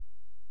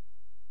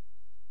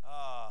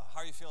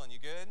How are you feeling? You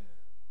good?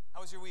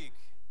 How was your week?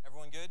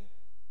 Everyone good?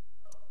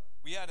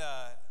 We had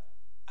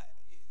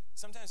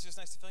sometimes it's just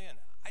nice to fill you in.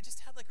 I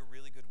just had like a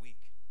really good week.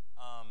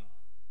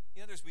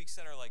 There's weeks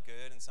that are like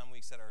good and some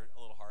weeks that are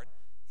a little hard.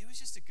 It was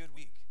just a good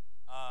week.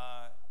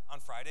 On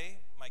Friday,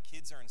 my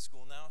kids are in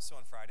school now, so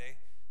on Friday,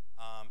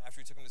 after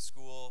we took them to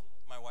school,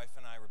 my wife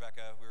and I,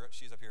 Rebecca,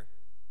 she's up here,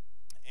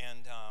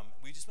 and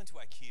we just went to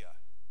IKEA.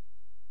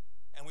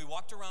 And we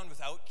walked around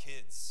without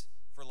kids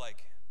for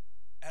like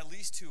at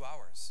least 2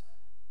 hours.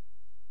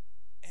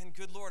 And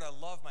good Lord, I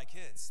love my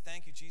kids.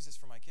 Thank you, Jesus,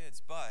 for my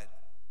kids. But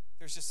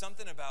there's just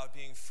something about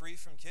being free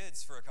from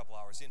kids for a couple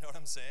hours. You know what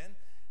I'm saying?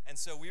 And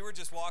so we were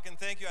just walking.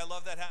 Thank you. I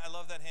love that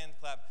hand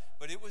clap.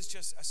 But it was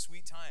just a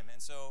sweet time.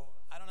 And so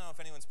I don't know if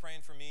anyone's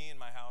praying for me and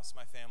my house,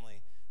 my family.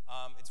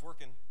 It's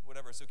working,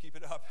 whatever. So keep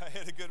it up. I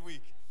had a good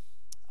week.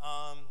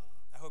 I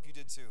hope you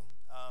did too.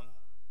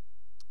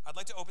 I'd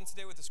like to open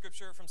today with a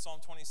scripture from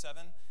Psalm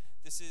 27.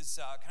 This is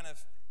kind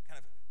of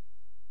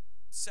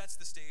sets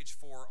the stage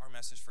for our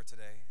message for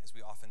today, as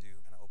we often do,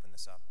 kind of open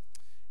this up.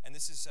 And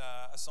this is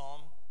a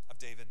psalm of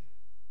David,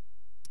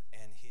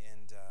 and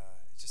it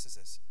just says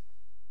this.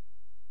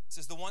 It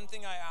says, "The one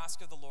thing I ask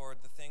of the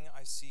Lord, the thing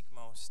I seek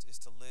most, is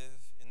to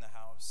live in the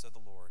house of the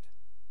Lord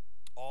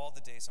all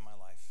the days of my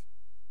life,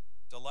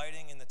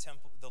 delighting in the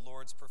temple, the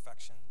Lord's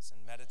perfections,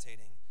 and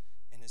meditating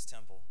in his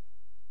temple."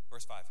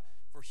 Verse 5,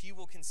 "For he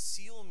will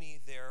conceal me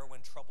there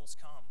when troubles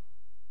come.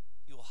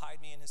 He will hide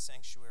me in his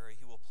sanctuary.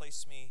 He will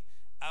place me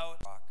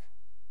out rock.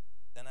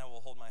 Then I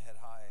will hold my head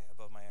high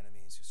above my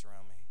enemies who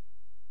surround me.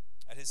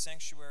 At his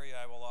sanctuary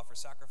I will offer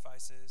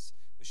sacrifices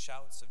with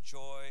shouts of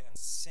joy and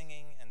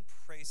singing and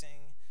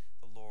praising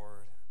the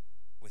Lord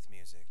with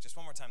music." Just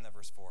one more time, that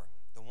verse 4.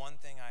 "The one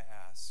thing I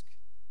ask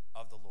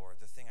of the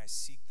Lord, the thing I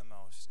seek the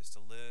most, is to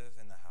live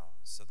in the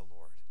house of the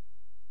Lord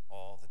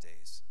all the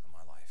days of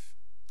my life."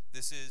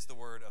 This is the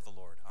word of the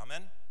Lord.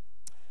 Amen?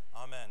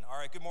 Amen. All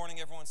right, good morning,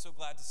 everyone. So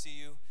glad to see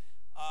you.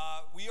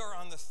 We are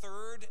on the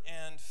third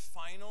and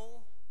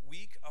final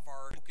week of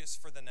our focus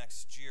for the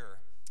next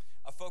year,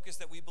 a focus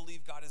that we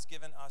believe God has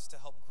given us to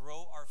help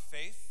grow our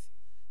faith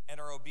and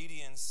our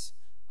obedience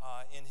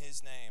in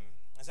his name.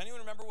 Does anyone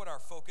remember what our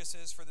focus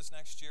is for this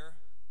next year?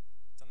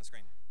 It's on the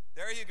screen.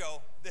 There you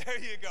go. There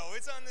you go.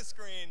 It's on the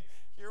screen.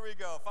 Here we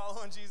go.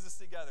 Following Jesus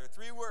together.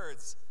 3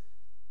 words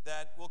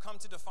that will come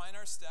to define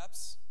our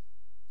steps,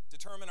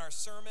 determine our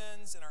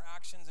sermons and our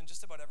actions, and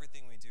just about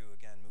everything we do,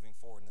 again, moving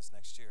forward in this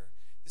next year.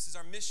 This is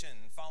our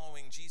mission,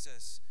 following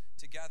Jesus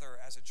together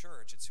as a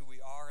church. It's who we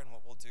are and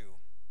what we'll do.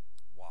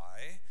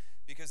 Why?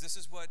 Because this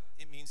is what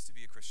it means to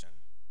be a Christian.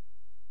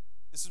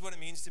 This is what it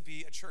means to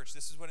be a church.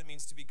 This is what it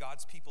means to be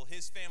God's people,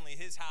 his family,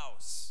 his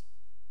house.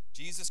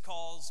 Jesus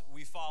calls,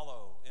 we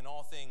follow in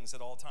all things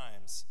at all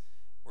times.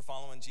 We're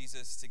following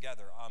Jesus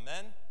together.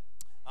 Amen?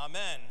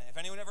 Amen. If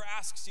anyone ever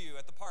asks you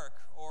at the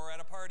park or at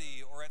a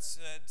party or at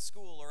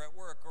school or at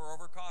work or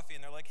over coffee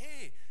and they're like,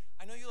 "Hey,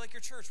 I know you like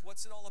your church.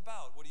 What's it all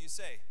about?" What do you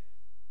say?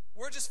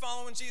 "We're just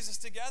following Jesus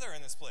together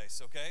in this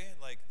place," okay?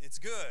 Like, it's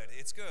good.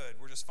 It's good.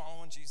 We're just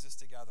following Jesus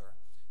together.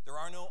 There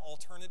are no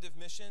alternative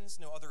missions,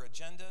 no other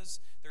agendas.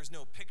 There's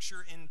no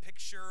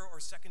picture-in-picture or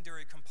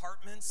secondary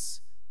compartments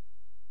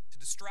to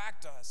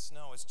distract us.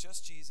 No, it's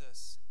just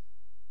Jesus.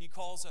 He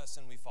calls us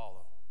and we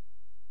follow.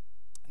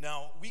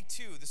 Now, week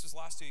 2, this was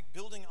last week,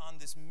 building on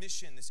this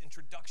mission, this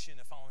introduction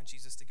of following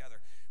Jesus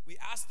together, we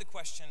asked the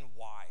question,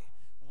 why?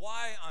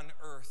 Why on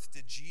earth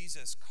did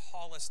Jesus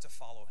call us to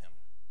follow him?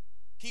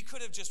 He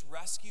could have just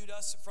rescued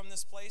us from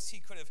this place.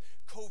 He could have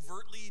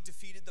covertly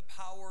defeated the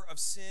power of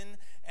sin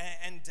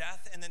and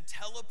death and then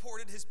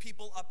teleported his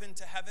people up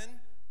into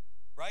heaven,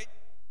 right?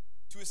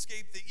 To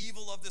escape the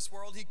evil of this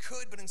world. He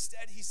could, but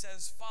instead he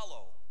says,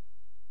 follow.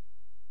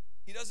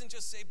 He doesn't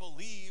just say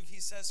believe. He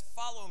says,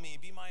 follow me,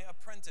 be my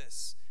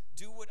apprentice.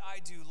 Do what I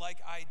do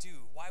like I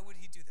do. Why would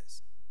he do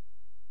this?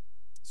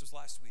 This was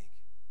last week.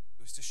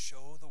 It was to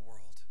show the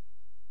world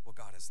what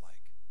God is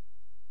like.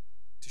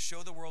 To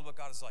show the world what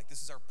God is like.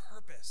 This is our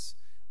purpose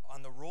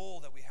on the role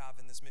that we have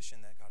in this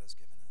mission that God has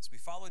given us. We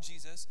follow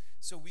Jesus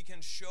so we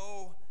can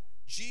show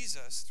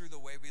Jesus through the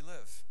way we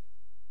live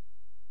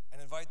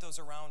and invite those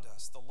around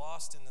us, the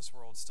lost in this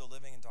world, still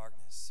living in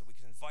darkness, so we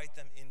can invite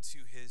them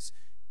into his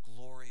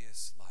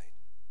glorious light.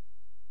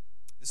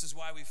 This is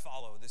why we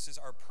follow. This is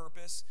our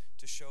purpose,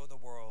 to show the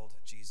world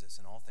Jesus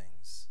in all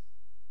things,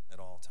 at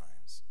all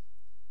times.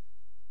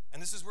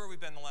 And this is where we've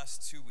been the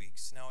last 2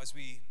 weeks. Now, as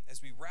we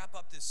wrap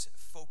up this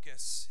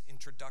focus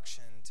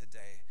introduction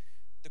today,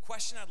 the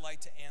question I'd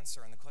like to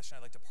answer and the question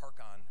I'd like to park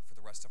on for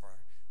the rest of our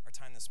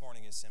time this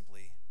morning is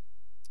simply,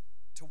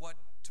 to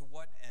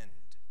what end?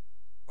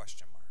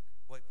 Question mark.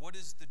 Like, what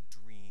is the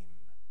dream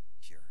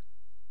here?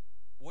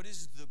 What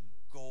is the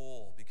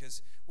goal?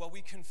 Because while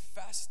we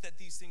confess that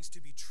these things to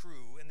be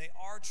true, and they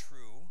are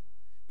true,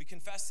 we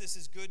confess this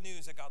is good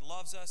news, that God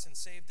loves us and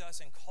saved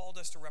us and called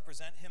us to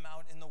represent him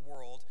out in the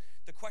world.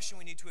 The question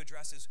we need to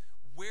address is,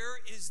 where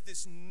is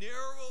this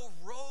narrow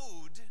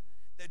road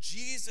that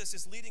Jesus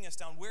is leading us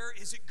down? Where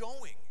is it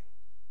going?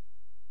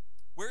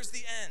 Where's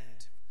the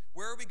end?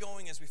 Where are we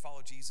going as we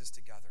follow Jesus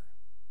together?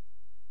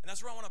 And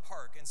that's where I want to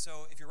park. And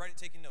so if you're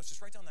taking notes,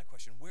 just write down that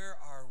question. Where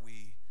are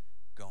we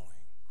going?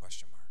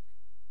 Question mark.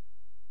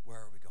 Where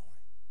are we going?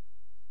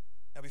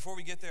 Now, before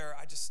we get there,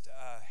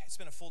 it's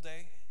been a full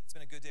day. It's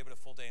been a good day, but a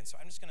full day. And so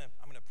I'm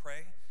going to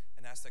pray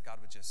and ask that God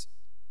would just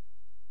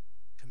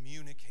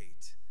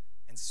communicate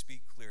and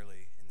speak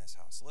clearly in this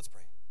house. So let's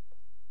pray.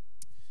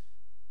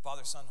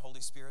 Father, Son,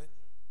 Holy Spirit,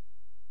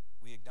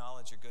 we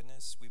acknowledge your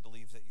goodness. We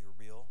believe that you're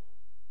real,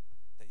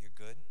 that you're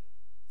good,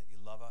 that you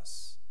love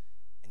us,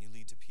 and you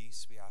lead to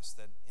peace. We ask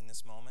that in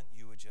this moment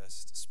you would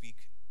just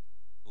speak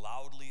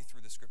loudly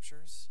through the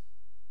scriptures.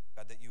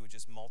 God, that you would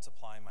just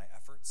multiply my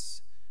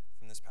efforts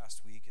from this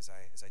past week as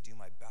I do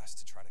my best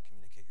to try to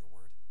communicate your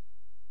word.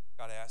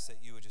 God, I ask that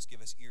you would just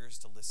give us ears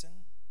to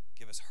listen,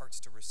 give us hearts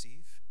to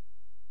receive.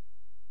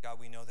 God,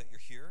 we know that you're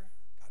here.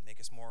 God, make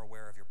us more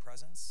aware of your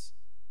presence.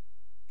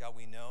 God,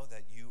 we know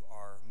that you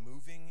are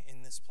moving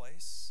in this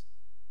place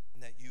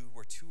and that you,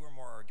 where two or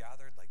more are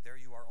gathered, like there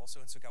you are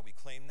also. And so, God, we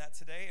claim that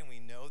today, and we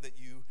know that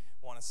you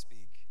want to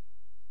speak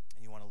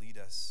and you want to lead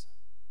us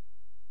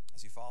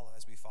as we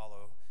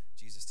follow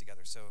Jesus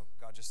together. So,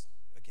 God, just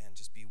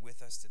be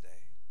with us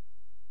today.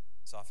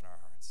 Soften our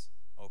hearts.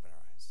 Open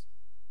our eyes.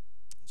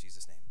 In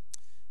Jesus' name,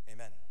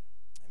 amen.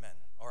 Amen.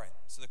 All right,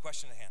 so the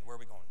question at hand, where are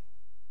we going?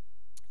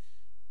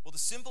 Well, the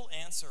simple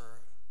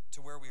answer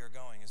to where we are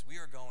going is we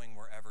are going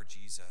wherever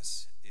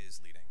Jesus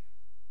is leading.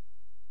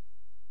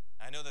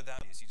 I know that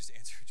is, you just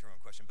answered your own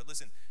question, but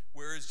listen,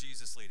 where is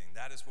Jesus leading?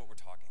 That is what we're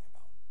talking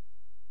about.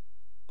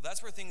 Well,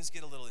 that's where things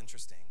get a little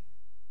interesting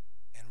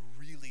and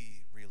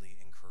really, really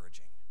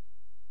encouraging.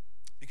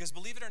 Because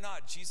believe it or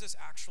not, Jesus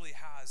actually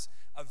has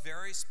a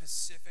very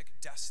specific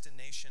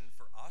destination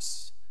for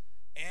us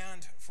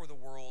and for the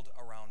world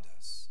around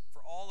us,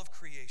 for all of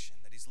creation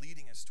that he's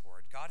leading us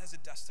toward. God has a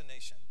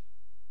destination.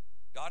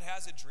 God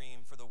has a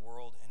dream for the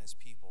world and his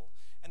people.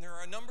 And there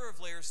are a number of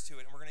layers to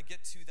it, and we're going to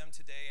get to them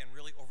today and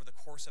really over the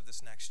course of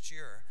this next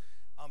year.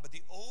 But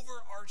the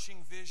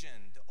overarching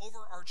vision, the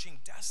overarching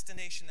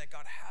destination that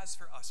God has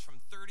for us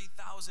from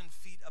 30,000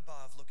 feet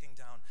above looking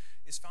down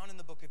is found in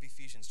the book of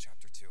Ephesians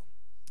chapter 2.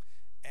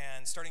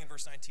 And starting in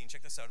verse 19,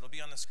 check this out. It'll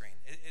be on the screen.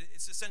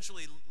 It's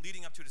essentially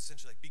leading up to it,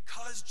 essentially like,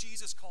 because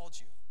Jesus called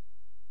you,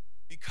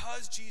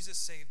 because Jesus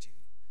saved you,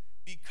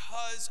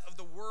 because of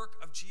the work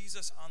of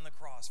Jesus on the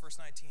cross. Verse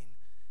 19.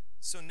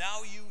 So now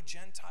you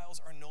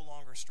Gentiles are no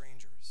longer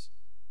strangers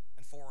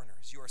and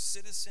foreigners. You are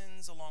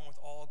citizens along with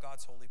all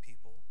God's holy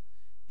people.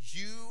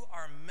 You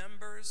are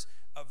members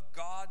of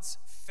God's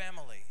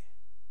family.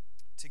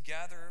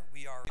 Together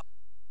we are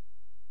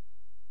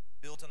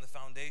built on the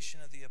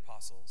foundation of the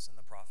apostles and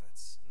the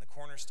prophets, and the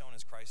cornerstone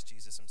is Christ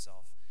Jesus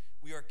himself.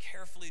 We are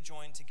carefully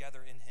joined together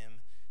in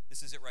him.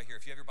 This is it right here.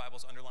 If you have your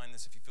Bibles, underline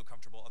this if you feel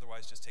comfortable.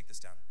 Otherwise, just take this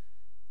down.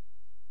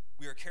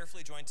 We are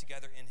carefully joined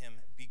together in him,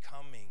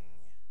 becoming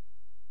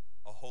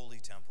a holy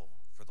temple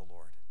for the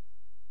Lord.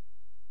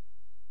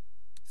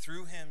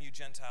 Through him, you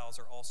Gentiles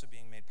are also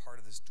being made part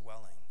of this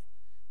dwelling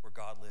where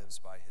God lives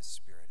by his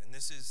Spirit. And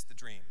this is the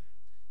dream.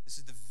 This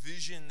is the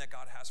vision that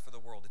God has for the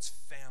world. It's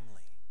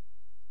family.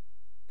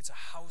 It's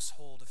a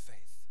household of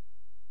faith.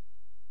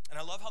 And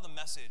I love how the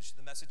message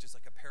is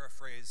like a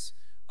paraphrase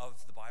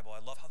of the Bible.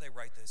 I love how they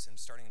write this, and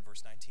starting in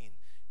verse 19,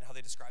 and how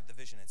they describe the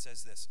vision. It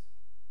says this.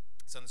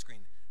 It's on the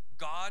screen.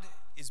 God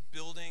is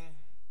building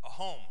a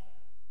home.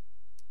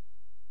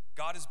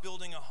 God is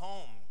building a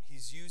home.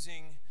 He's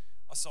using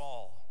us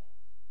all,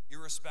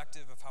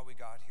 irrespective of how we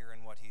got here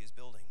and what he is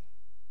building.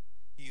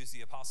 He used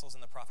the apostles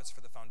and the prophets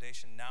for the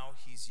foundation. Now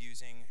he's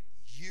using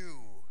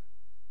you,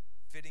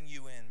 fitting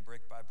you in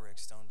brick by brick,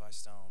 stone by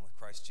stone, with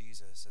Christ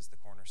Jesus as the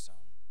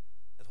cornerstone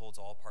that holds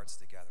all parts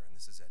together. And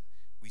this is it.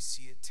 We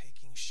see it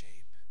taking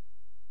shape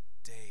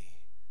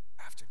day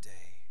after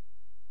day.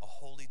 A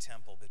holy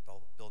temple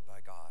built by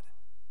God.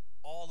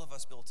 All of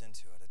us built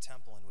into it, a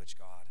temple in which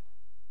God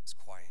is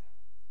quite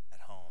at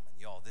home. And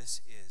y'all,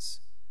 this is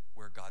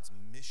where God's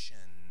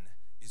mission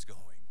is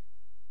going.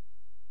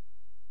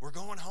 We're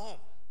going home.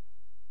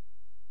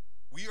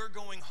 We are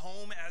going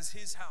home as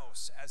his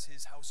house, as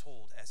his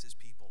household, as his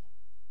people,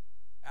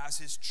 as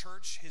his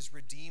church, his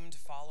redeemed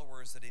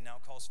followers that he now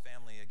calls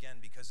family, again,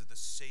 because of the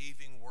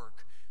saving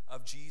work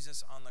of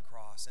Jesus on the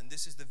cross. And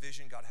this is the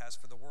vision God has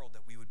for the world,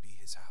 that we would be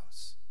his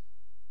house.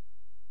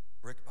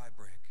 Brick by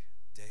brick,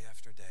 day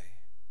after day,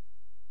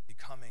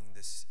 becoming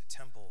this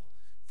temple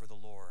for the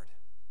Lord.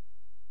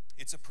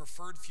 It's a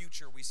preferred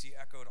future we see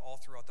echoed all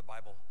throughout the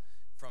Bible,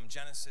 from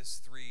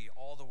Genesis 3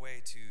 all the way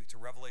to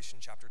Revelation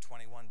chapter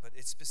 21, but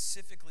it's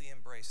specifically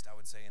embraced, I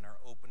would say, in our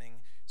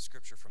opening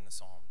scripture from the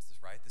Psalms,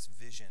 right? This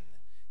vision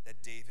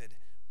that David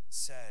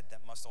said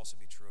that must also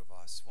be true of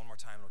us. One more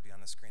time, it'll be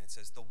on the screen. It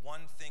says, the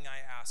one thing I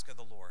ask of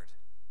the Lord,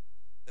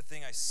 the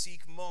thing I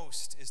seek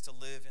most, is to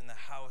live in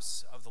the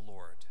house of the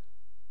Lord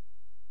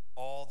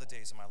all the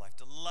days of my life,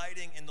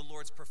 delighting in the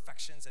Lord's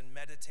perfections and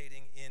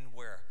meditating in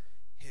where?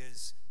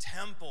 His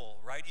temple,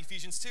 right?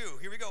 Ephesians 2,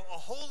 here we go. A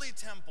holy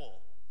temple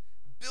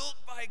built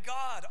by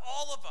God,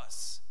 all of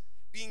us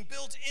being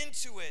built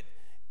into it,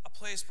 a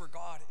place where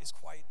God is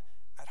quite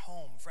at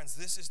home. Friends,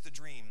 this is the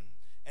dream.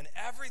 And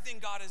everything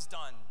God has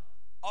done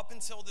up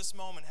until this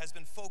moment has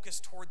been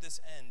focused toward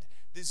this end,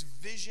 this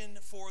vision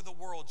for the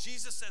world.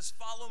 Jesus says,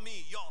 follow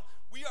me. Y'all,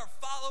 we are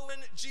following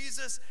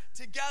Jesus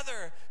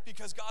together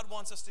because God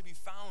wants us to be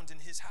found in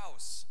his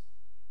house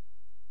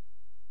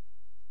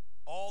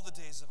all the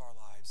days of our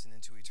lives and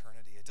into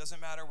eternity. It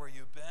doesn't matter where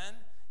you've been.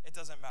 It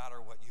doesn't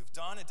matter what you've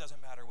done. It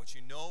doesn't matter what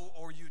you know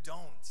or you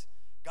don't.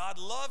 God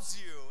loves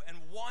you and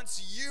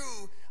wants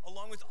you,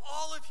 along with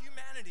all of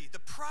humanity, the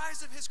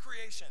prize of his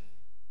creation.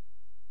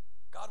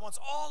 God wants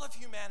all of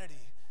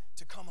humanity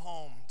to come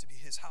home to be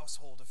his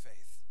household of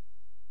faith.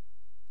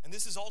 And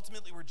this is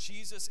ultimately where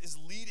Jesus is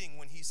leading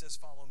when he says,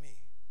 follow me.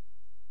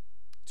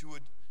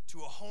 To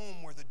a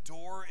home where the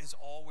door is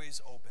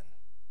always open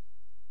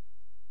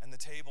and the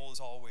table is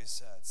always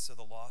set so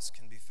the lost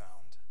can be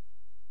found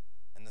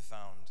and the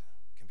found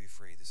can be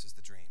free. This is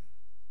the dream.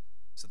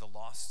 So the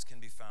lost can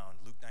be found.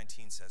 Luke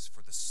 19 says,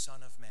 for the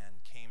Son of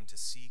Man came to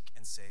seek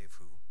and save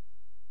who?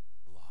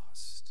 The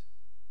lost.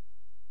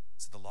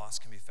 So the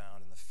lost can be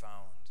found and the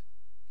found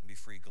can be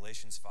free.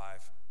 Galatians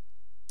 5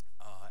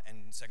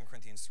 and 2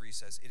 Corinthians 3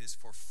 says, it is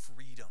for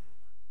freedom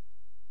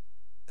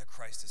that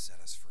Christ has set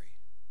us free.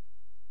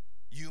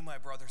 You, my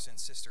brothers and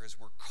sisters,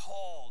 were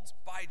called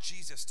by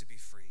Jesus to be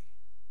free.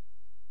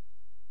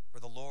 For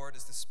the Lord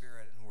is the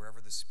Spirit, and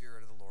wherever the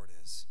Spirit of the Lord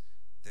is,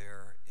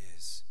 there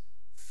is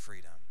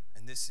freedom.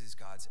 And this is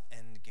God's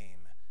end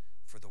game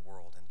for the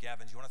world. And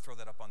Gavin, do you want to throw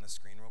that up on the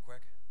screen real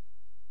quick?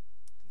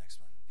 The next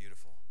one,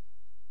 beautiful.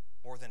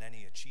 More than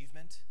any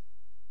achievement,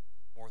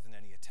 more than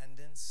any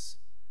attendance,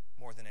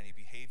 more than any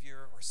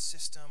behavior or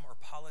system or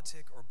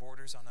politic or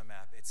borders on a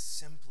map, it's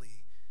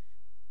simply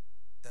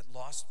that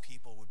lost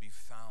people would be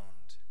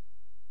found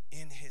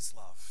in his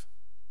love,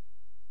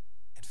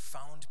 and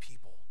found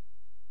people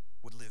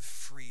would live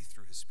free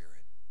through his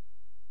Spirit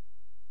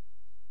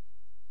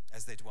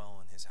as they dwell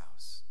in his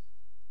house,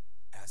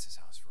 as his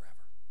house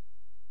forever.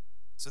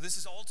 So this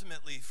is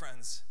ultimately,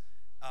 friends,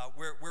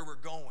 where we're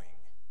going.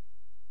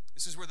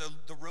 This is where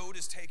the road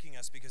is taking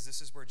us, because this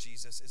is where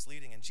Jesus is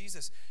leading. And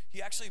Jesus,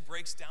 he actually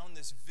breaks down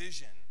this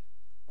vision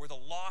where the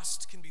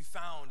lost can be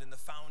found and the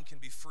found can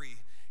be free.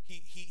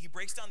 He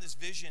breaks down this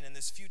vision and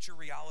this future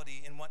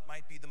reality in what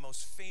might be the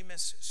most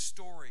famous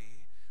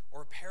story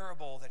or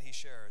parable that he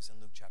shares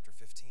in Luke chapter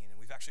 15. And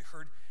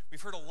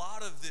we've heard a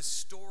lot of this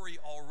story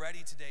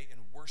already today in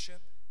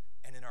worship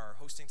and in our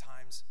hosting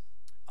times.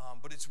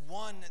 But it's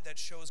one that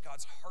shows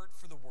God's heart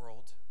for the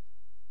world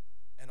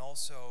and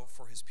also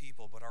for his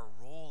people. But our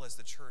role as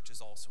the church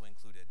is also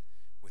included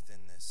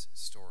within this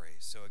story.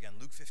 So again,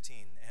 Luke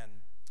 15, and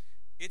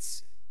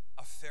it's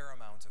a fair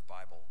amount of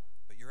Bible,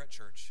 but you're at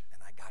church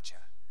and I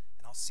gotcha.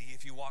 And I'll see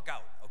if you walk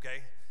out,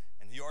 okay?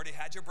 And you already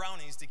had your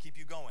brownies to keep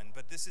you going,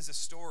 but this is a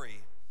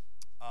story.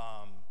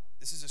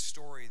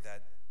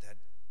 That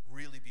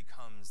really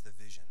becomes the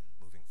vision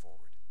moving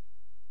forward.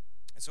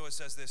 And so it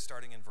says this,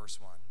 starting in verse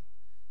 1.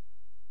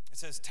 It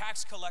says,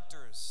 tax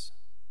collectors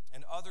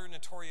and other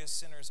notorious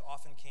sinners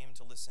often came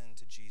to listen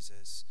to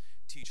Jesus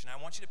teach. And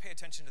I want you to pay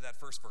attention to that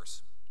first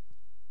verse.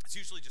 It's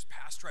usually just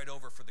passed right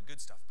over for the good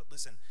stuff, but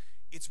listen,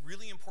 it's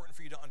really important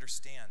for you to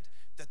understand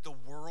that the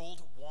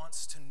world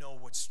wants to know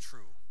what's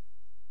true.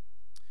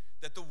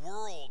 That the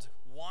world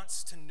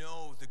wants to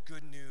know the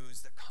good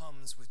news that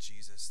comes with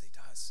Jesus. They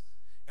does.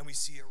 And we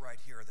see it right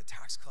here. The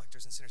tax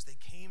collectors and sinners, they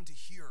came to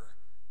hear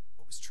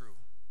what was true.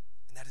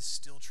 And that is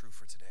still true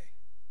for today.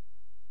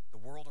 The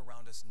world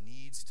around us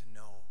needs to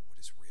know what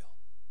is real.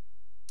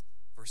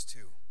 Verse 2.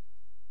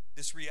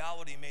 This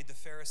reality made the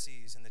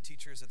Pharisees and the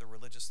teachers of the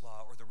religious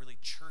law, or the really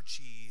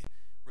churchy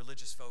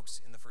religious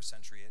folks in the first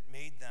century, it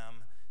made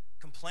them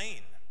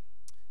complain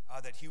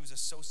that he was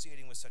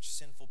associating with such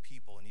sinful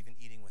people and even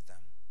eating with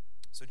them.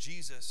 So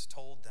Jesus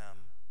told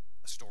them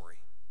a story.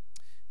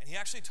 And he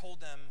actually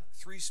told them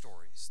 3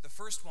 stories. The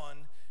first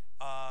one,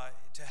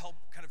 to help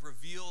kind of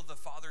reveal the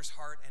Father's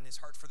heart and his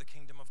heart for the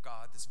kingdom of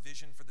God, this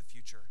vision for the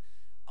future.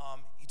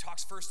 He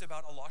talks first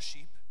about a lost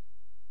sheep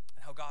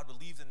and how God would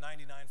leave the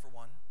 99 for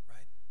one,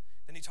 right?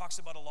 Then he talks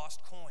about a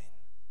lost coin.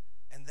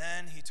 And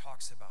then he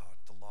talks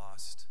about the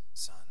lost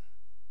son,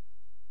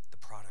 the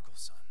prodigal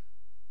son.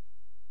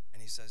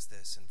 And he says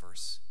this in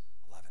verse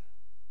 11.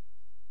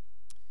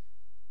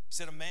 He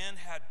said, a man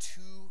had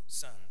 2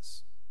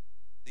 sons.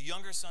 The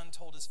younger son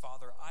told his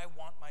father, I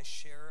want my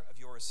share of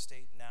your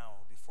estate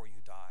now before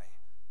you die.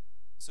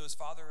 So his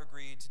father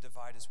agreed to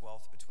divide his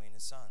wealth between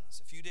his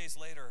sons. A few days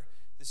later,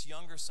 this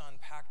younger son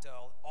packed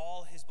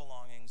all his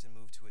belongings and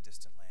moved to a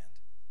distant land.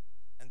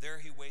 And there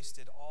he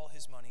wasted all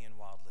his money in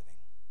wild living.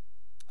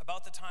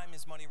 About the time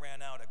his money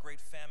ran out, a great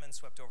famine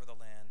swept over the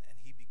land,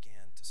 and he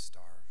began to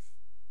starve.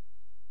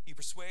 He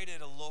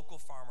persuaded a local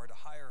farmer to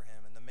hire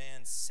him, and the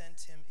man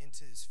sent him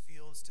into his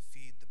fields to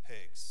feed the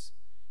pigs.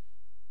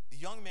 The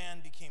young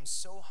man became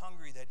so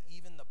hungry that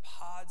even the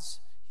pods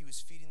he was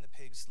feeding the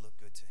pigs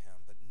looked good to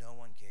him, but no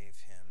one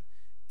gave him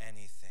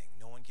anything.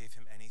 No one gave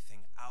him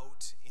anything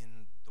out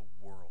in the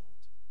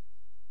world,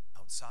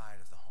 outside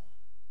of the home.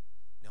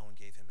 No one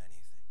gave him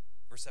anything.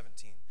 Verse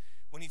 17.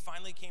 When he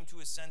finally came to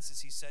his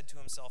senses, he said to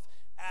himself,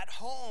 "At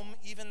home,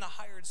 even the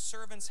hired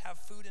servants have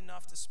food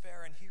enough to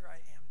spare, and here I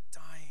am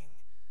dying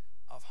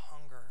of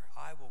hunger.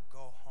 I will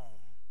go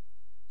home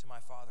to my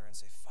father and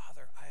say,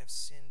 'Father, I have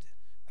sinned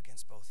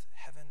against both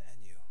heaven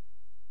and you,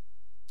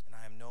 and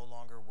I am no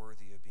longer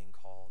worthy of being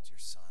called your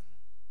son.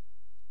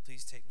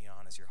 Please take me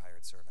on as your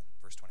hired servant.'"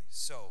 Verse 20.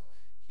 So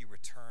he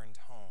returned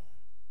home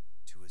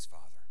to his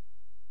father.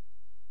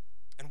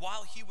 And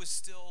while he was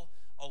still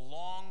a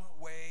long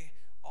way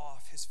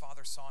off, his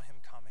father saw him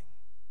coming.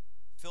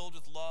 Filled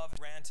with love,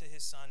 ran to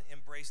his son,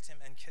 embraced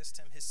him, and kissed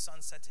him. His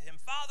son said to him,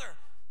 "Father,"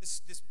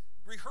 this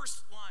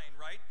rehearsed line,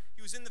 right?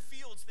 He was in the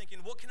fields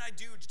thinking, what can I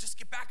do to just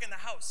get back in the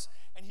house?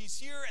 And he's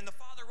here, and the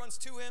father runs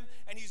to him,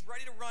 and he's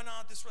ready to run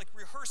out this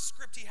rehearsed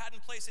script he had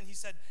in place. And he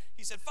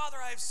said,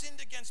 "Father, I have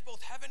sinned against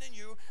both heaven and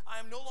you. I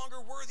am no longer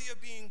worthy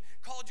of being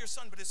called your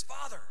son." But his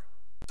father,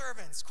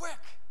 servants,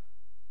 quick,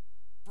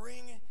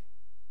 bring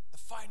the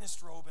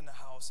finest robe in the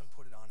house and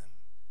put it on him.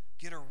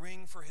 Get a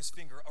ring for his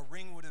finger. A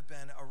ring would have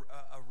been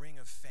a ring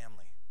of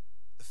family,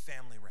 the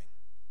family ring.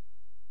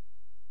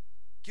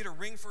 Get a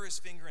ring for his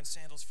finger and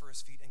sandals for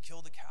his feet, and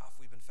kill the calf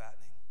we've been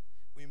fattening.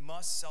 We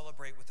must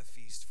celebrate with a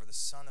feast, for the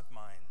son of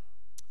mine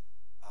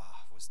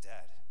was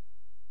dead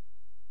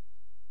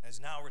and has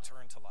now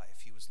returned to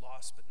life. He was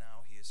lost, but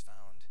now he is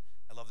found.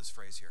 I love this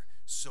phrase here.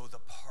 So the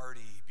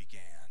party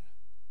began.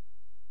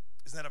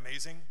 Isn't that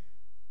amazing?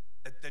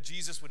 That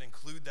Jesus would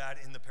include that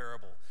in the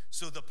parable.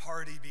 So the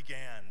party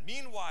began.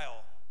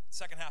 Meanwhile,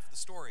 second half of the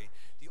story,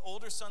 the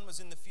older son was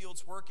in the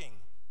fields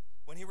working.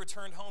 When he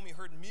returned home, he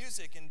heard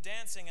music and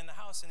dancing in the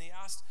house, and he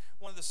asked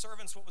one of the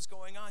servants what was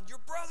going on. "Your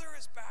brother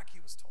is back," he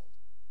was told,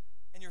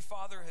 "and your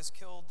father has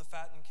killed the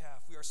fattened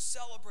calf. We are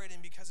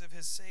celebrating because of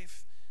his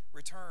safe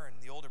return."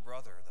 The older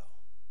brother, though,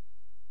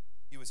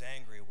 he was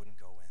angry and wouldn't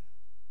go in.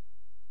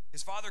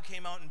 His father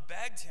came out and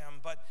begged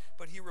him,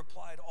 but he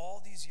replied,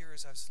 "All these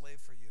years I've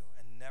slaved for you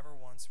and never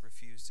once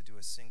refused to do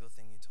a single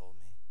thing you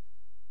told me.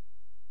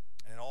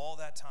 And in all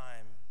that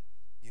time,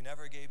 you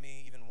never gave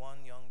me even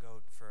one young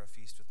goat for a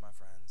feast with my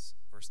friends."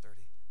 Verse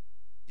 30.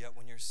 "Yet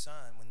when this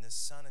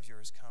son of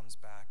yours comes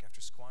back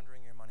after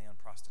squandering your money on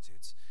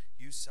prostitutes,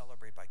 you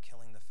celebrate by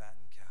killing the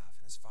fattened calf."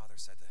 And his father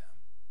said to him,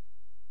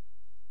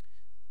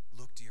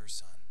 "Look, dear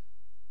son,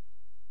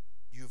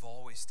 you've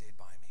always stayed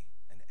by me,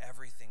 and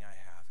everything I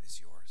have is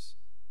yours.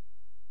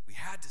 We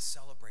had to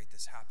celebrate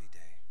this happy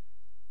day,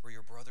 for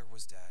your brother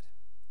was dead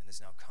and has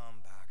now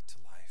come back to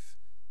life.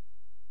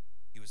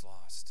 He was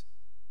lost,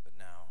 but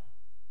now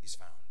he's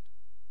found."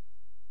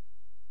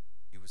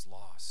 He was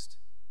lost,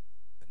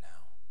 but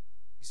now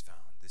he's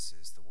found. This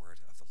is the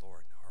word of the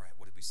Lord. All right,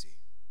 what did we see?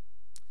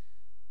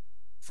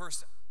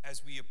 First,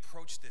 as we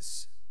approach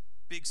this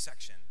big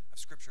section of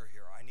scripture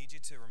here, I need you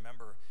to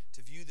remember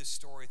to view this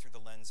story through the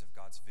lens of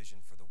God's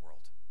vision for the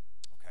world.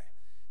 Okay?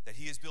 That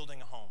he is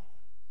building a home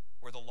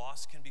where the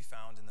lost can be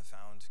found and the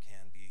found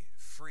can be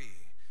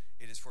free.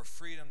 It is for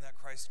freedom that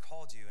Christ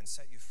called you and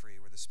set you free.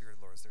 Where the Spirit of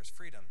the Lord is, there's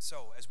freedom.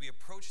 So as we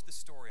approach the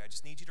story, I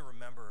just need you to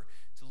remember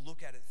to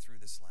look at it through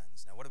this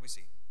lens. Now, what do we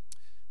see?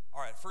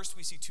 All right, first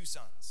we see two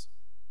sons.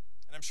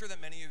 And I'm sure that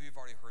many of you have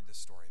already heard this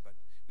story, but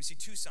we see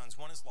two sons.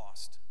 One is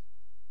lost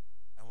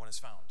and one is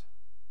found.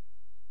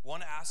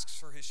 One asks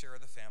for his share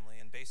of the family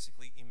and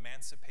basically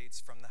emancipates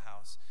from the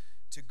house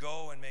to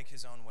go and make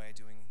his own way,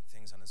 doing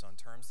things on his own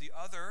terms. The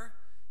other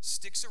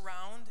sticks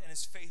around and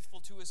is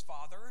faithful to his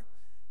father.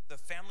 The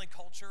family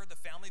culture, the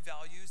family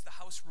values, the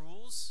house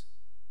rules,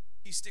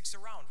 he sticks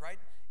around, right?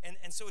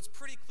 And so it's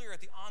pretty clear at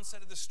the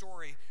onset of the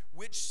story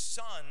which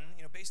son,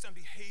 based on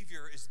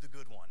behavior, is the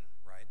good one,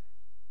 right?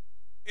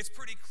 It's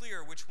pretty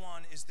clear which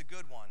one is the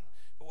good one.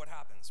 But what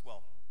happens?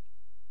 Well,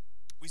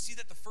 we see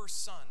that the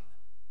first son,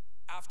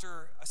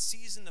 after a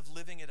season of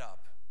living it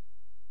up,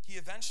 he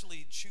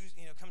eventually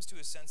comes to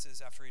his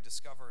senses after he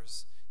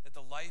discovers that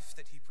the life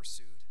that he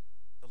pursued,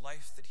 the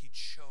life that he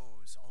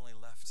chose, only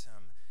left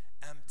him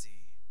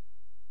empty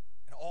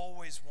and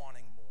always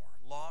wanting more,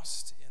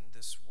 lost in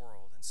this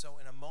world. And so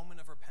in a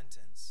moment of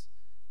repentance,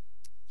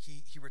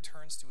 he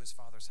returns to his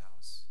father's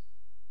house.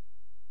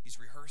 He's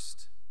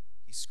rehearsed,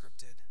 he's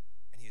scripted,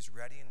 and he is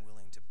ready and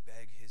willing to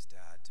beg his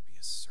dad to be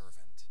a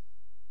servant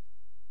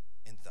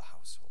in the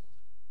household.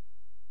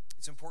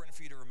 It's important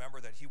for you to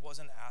remember that he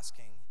wasn't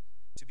asking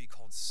to be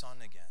called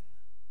son again.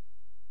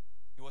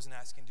 He wasn't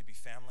asking to be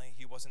family.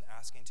 He wasn't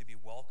asking to be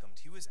welcomed.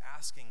 He was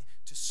asking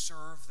to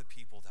serve the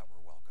people that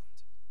were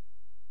welcomed.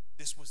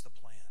 This was the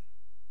plan.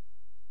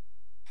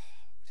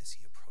 But as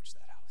he approached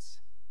that house,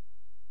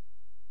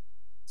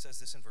 it says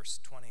this in verse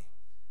 20,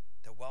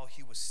 that while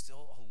he was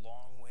still a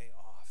long way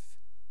off,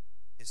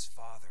 his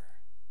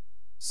father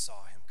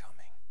saw him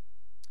coming.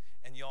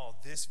 And y'all,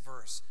 this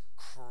verse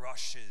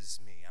crushes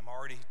me. I'm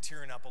already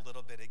tearing up a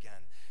little bit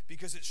again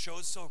because it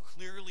shows so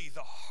clearly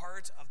the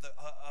heart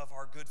of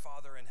our good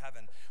Father in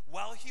heaven.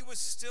 While he was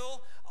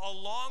still a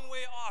long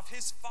way off,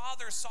 his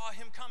father saw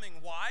him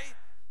coming. Why?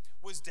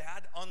 Was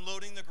dad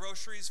unloading the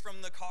groceries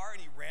from the car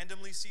and he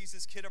randomly sees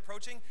his kid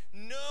approaching?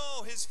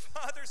 No, his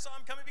father saw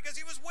him coming because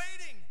he was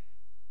waiting.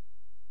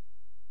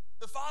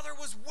 The Father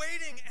was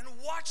waiting and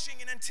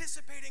watching and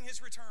anticipating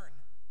his return.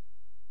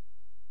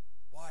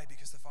 Why?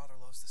 Because the Father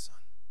loves the Son.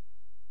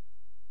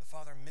 The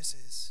Father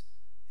misses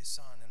his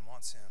Son and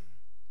wants him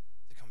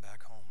to come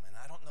back home. And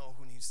I don't know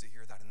who needs to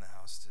hear that in the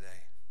house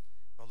today.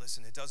 But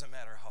listen, it doesn't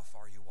matter how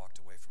far you walked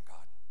away from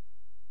God.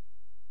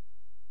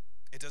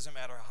 It doesn't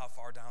matter how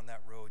far down that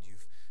road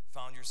you've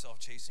found yourself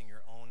chasing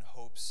your own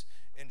hopes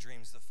and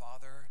dreams. The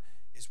Father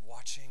is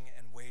watching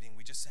and waiting.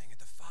 We just sang it.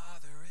 The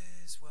Father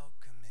is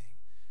welcoming.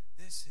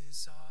 This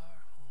is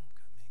our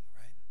homecoming,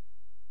 right?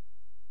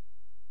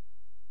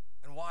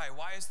 And why?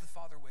 Why is the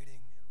Father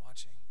waiting and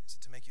watching? Is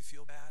it to make you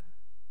feel bad?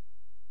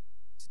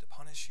 Is it to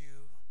punish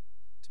you?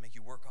 To make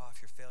you work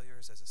off your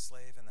failures as a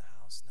slave in the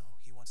house? No,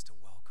 he wants to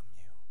welcome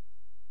you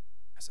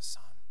as a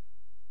son,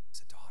 as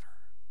a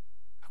daughter.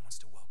 God wants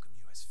to welcome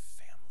you as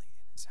family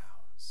in his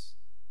house.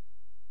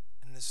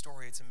 And in this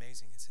story, it's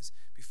amazing. It says,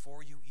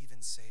 before you even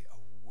say a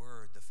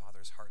word, the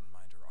Father's heart and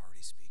mind are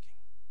already speaking.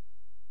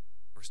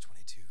 Verse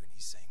 22, and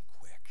he's saying,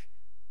 quick,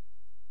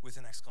 with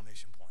an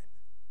exclamation point.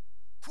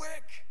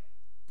 Quick!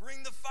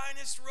 Bring the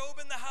finest robe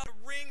in the house, a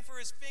ring for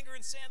his finger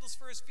and sandals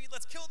for his feet.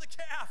 Let's kill the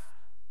calf.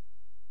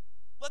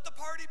 Let the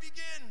party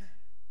begin.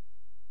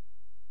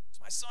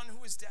 So my son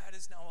who is dead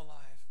is now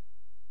alive.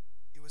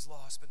 He was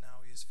lost, but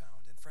now he is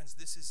found. And friends,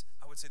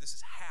 I would say this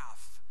is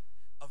half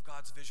of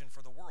God's vision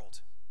for the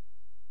world.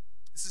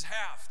 This is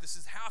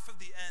half of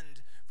the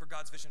end for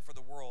God's vision for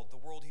the world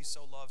he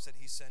so loves that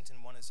he sent in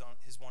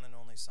his one and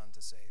only Son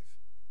to save.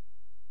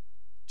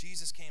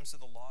 Jesus came so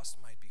the lost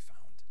might be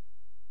found,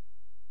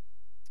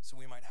 so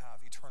we might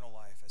have eternal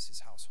life as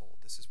his household.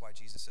 This is why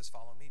Jesus says,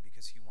 follow me,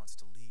 because he wants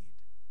to lead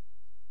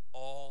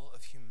all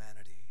of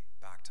humanity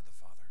back to the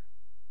Father.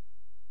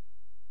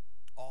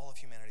 All of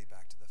humanity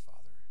back to the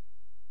Father.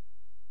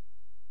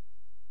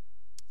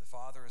 The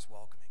Father is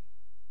welcoming.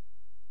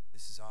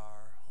 This is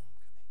our homecoming.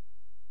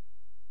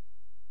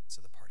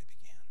 So the party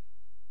began.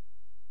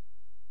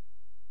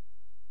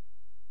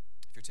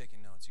 If you're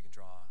taking notes, you can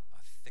draw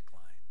a thick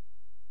line.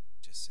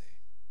 Just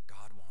say,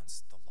 God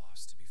wants the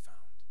lost to be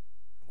found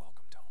and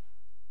welcomed home.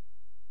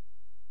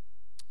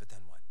 But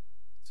then what?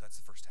 So that's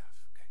the first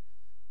half, okay?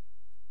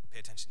 Pay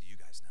attention to you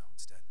guys now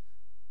instead.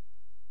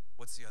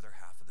 What's the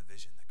other half of the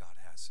vision that God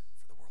has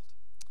for the world?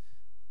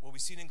 Well, we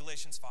see it in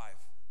Galatians 5,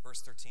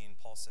 verse 13.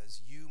 Paul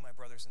says, you, my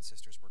brothers and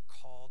sisters, were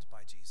called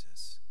by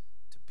Jesus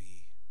to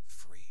be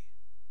free.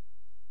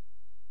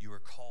 You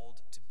were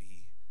called to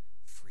be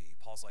free.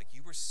 Paul's like,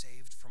 you were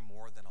saved from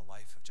more than a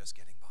life of just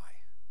getting by.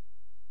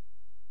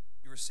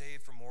 You were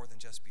saved from more than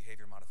just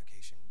behavior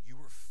modification. You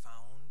were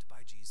found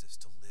by Jesus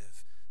to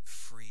live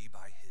free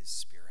by his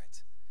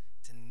Spirit,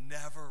 to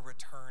never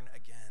return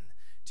again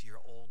to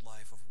your old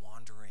life of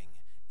wandering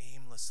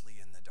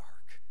aimlessly in the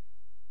dark.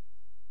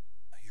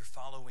 You're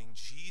following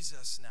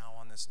Jesus now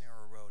on this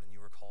narrow road, and you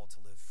were called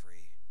to live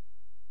free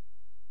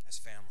as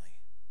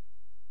family.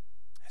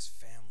 As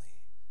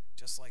family,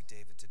 just like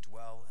David, to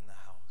dwell in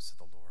the house of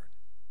the Lord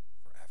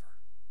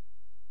forever.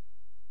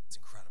 It's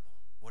incredible.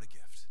 What a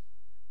gift.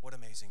 What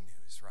amazing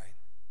news, right?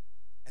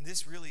 And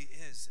this really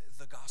is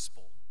the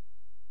gospel.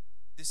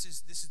 This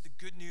is the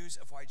good news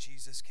of why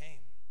Jesus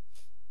came.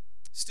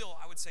 Still,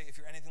 I would say if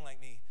you're anything like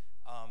me,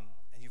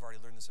 and you've already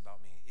learned this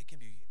about me, it can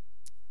be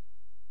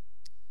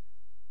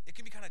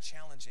kind of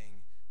challenging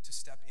to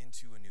step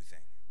into a new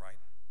thing, right?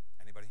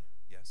 Anybody?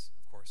 Yes,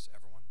 of course,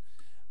 everyone.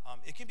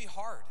 It can be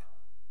hard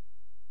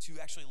to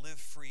actually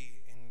live free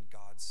in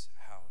God's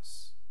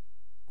house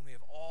when we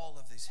have all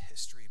of this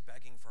history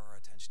begging for our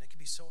attention. It can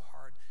be so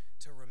hard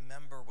to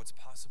remember what's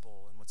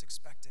possible and what's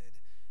expected,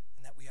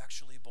 and that we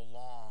actually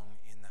belong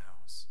in the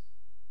house.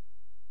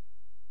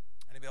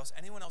 Anybody else?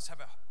 Anyone else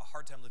have a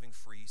hard time living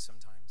free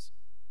sometimes?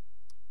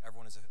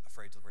 Everyone is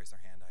afraid to raise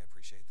their hand. I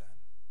appreciate that.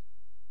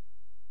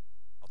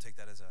 I'll take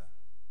that as a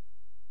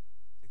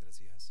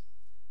yes.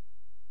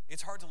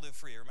 It's hard to live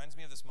free. It reminds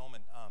me of this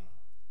moment.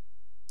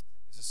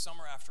 It was the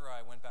summer after I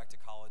went back to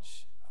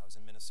college. I was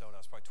in Minnesota.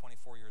 I was probably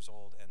 24 years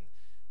old, and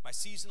my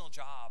seasonal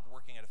job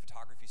working at a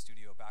photography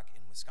studio back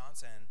in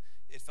Wisconsin,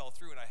 it fell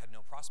through, and I had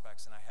no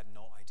prospects, and I had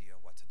no idea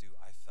what to do.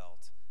 I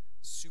felt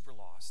super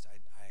lost.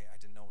 I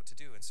didn't know what to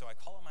do. And so I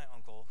called my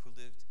uncle, who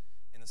lived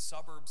in the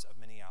suburbs of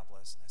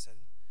Minneapolis, and I said,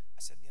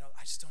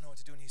 I just don't know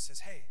what to do. And he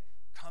says, hey,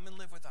 come and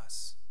live with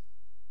us.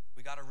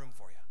 We got a room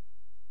for you.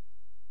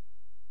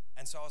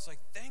 And so I was like,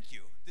 thank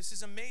you. This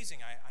is amazing.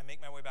 I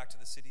make my way back to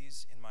the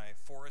cities in my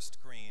forest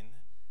green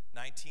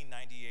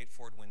 1998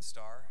 Ford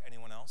Windstar.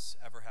 Anyone else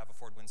ever have a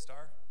Ford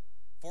Windstar?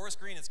 Forest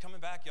green, it's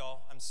coming back,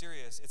 y'all. I'm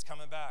serious. It's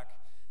coming back.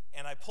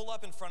 And I pull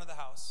up in front of the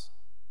house.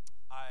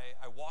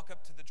 I walk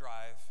up to the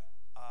drive,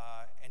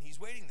 and he's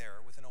waiting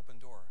there with an open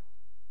door.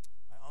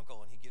 My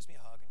uncle, and he gives me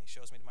a hug, and he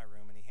shows me to my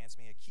room, and he hands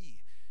me a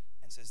key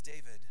and says,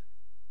 David,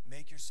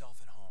 make yourself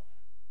at home.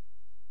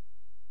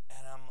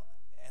 And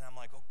I'm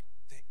like, oh,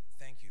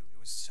 thank you. It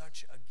was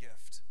such a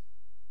gift.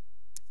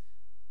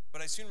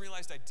 But I soon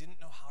realized I didn't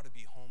know how to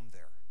be home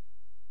there.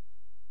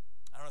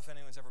 I don't know if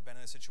anyone's ever been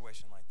in a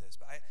situation like this,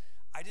 but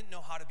I didn't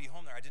know how to be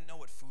home there. I didn't know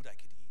what food I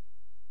could eat.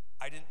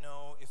 I didn't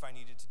know if I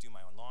needed to do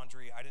my own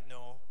laundry. I didn't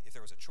know if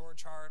there was a chore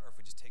chart or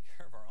if we just take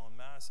care of our own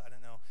mess. I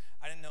didn't know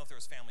if there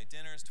was family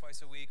dinners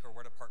twice a week or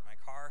where to park my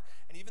car.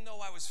 And even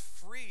though I was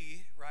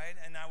free, right,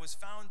 and I was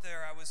found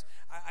there,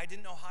 I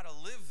didn't know how to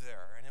live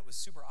there, and it was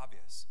super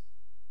obvious.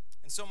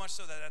 And so much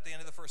so that at the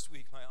end of the first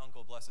week, my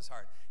uncle, bless his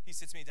heart, he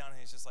sits me down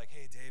and he's just like,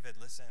 hey, David,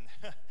 listen,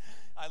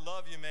 I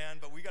love you, man,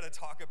 but we got to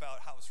talk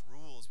about house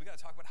rules. We got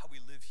to talk about how we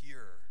live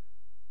here.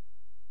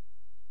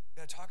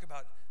 We got to talk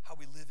about how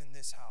we live in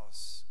this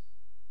house.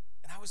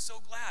 And I was so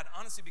glad,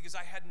 honestly, because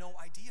I had no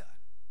idea.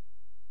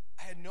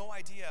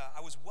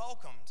 I was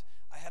welcomed.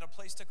 I had a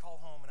place to call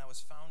home, and I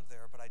was found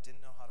there, but I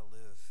didn't know how to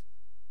live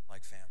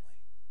like family.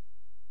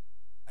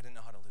 I didn't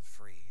know how to live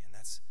free. And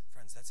that's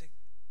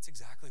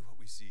exactly what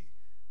we see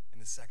in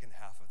the second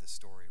half of the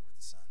story with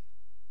the son.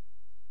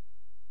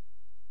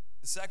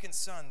 The second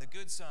son, the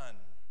good son,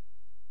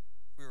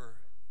 we were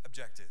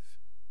objective.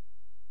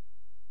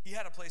 He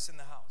had a place in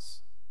the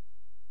house,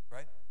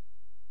 right?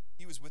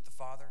 He was with the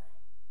father.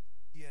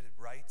 He had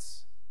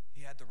rights.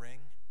 He had the ring.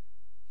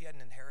 He had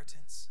an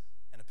inheritance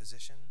and a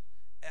position.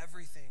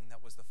 Everything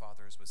that was the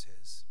father's was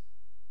his.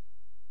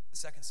 The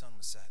second son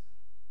was set.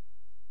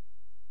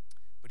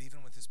 But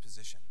even with his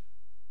position,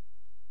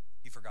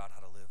 he forgot how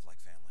to live like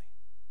family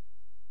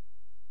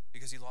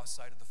because he lost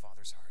sight of the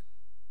father's heart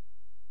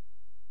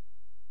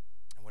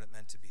and what it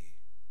meant to be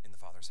in the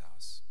father's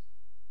house.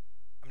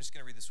 I'm just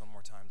going to read this one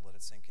more time to let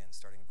it sink in,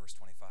 starting in verse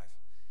 25.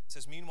 It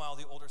says, meanwhile,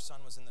 the older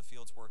son was in the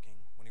fields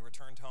working. When he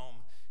returned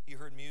home, he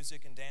heard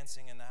music and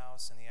dancing in the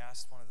house, and he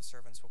asked one of the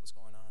servants what was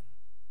going on.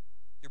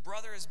 Your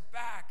brother is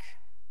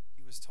back,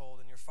 he was told,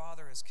 and your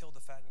father has killed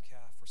the fattened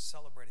calf. We're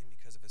celebrating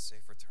because of his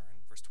safe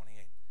return. Verse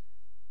 28.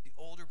 The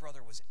older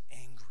brother was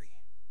angry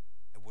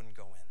and wouldn't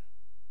go in.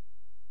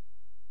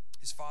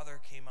 His father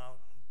came out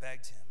and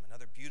begged him.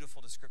 Another beautiful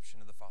description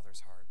of the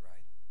father's heart,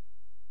 right?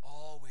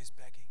 Always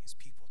begging his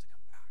people to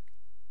come back.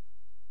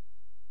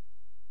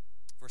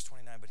 Verse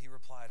 29, but he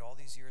replied, all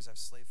these years I've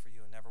slaved for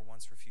you and never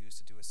once refused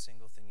to do a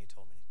single thing you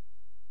told me.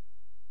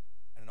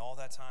 And in all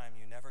that time,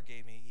 you never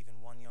gave me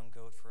even one young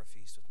goat for a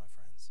feast with my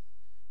friends.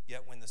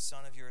 Yet when the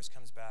son of yours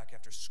comes back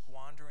after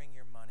squandering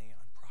your money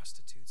on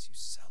prostitutes, you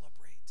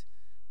celebrate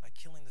by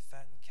killing the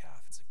fattened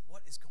calf. It's like,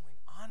 what is going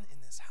on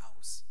in this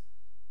house?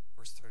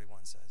 Verse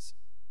 31 says,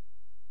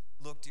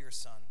 look, dear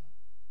son,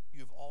 you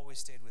have always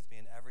stayed with me,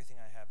 and everything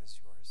I have is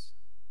yours.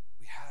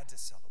 We had to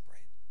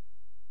celebrate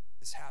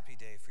this happy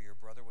day, for your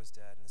brother was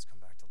dead and has come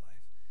back to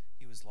life.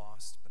 He was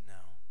lost, but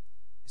now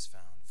is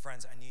found.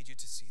 Friends, I need you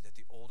to see that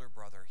the older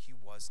brother, he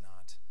was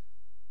not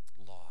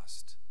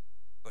lost,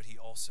 but he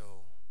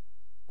also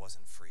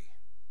wasn't free.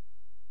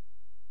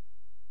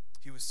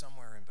 He was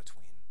somewhere in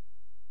between.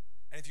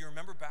 And if you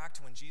remember back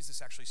to when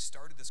Jesus actually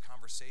started this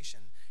conversation,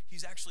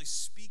 he's actually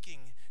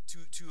speaking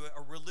to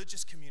a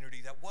religious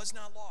community that was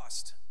not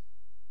lost.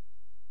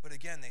 But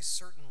again, they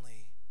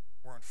certainly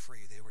weren't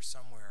free. They were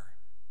somewhere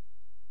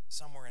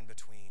in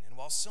between. And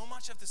while so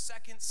much of the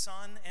second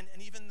son and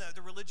even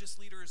the religious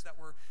leaders that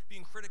were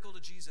being critical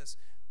to Jesus,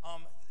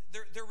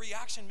 their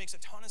reaction makes a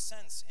ton of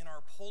sense in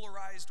our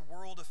polarized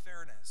world of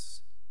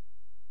fairness.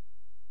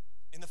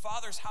 In the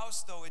Father's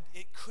house, though,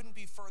 it couldn't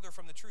be further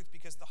from the truth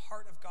because the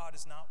heart of God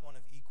is not one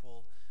of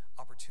equal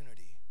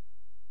opportunity.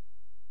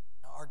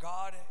 Now, our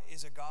God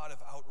is a God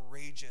of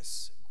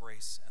outrageous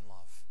grace and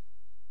love,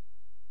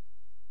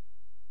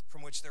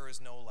 from which there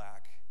is no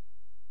lack.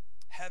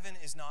 Heaven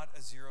is not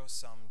a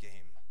zero-sum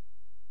game.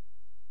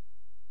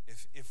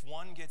 If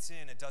one gets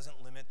in, it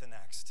doesn't limit the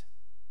next.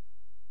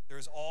 There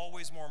is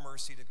always more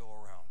mercy to go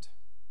around.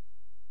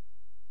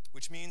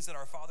 Which means that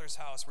our Father's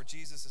house, where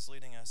Jesus is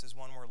leading us, is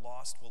one where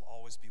lost will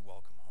always be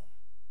welcome home.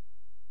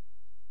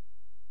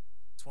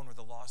 It's one where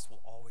the lost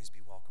will always be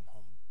welcome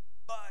home.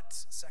 But,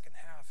 second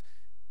half,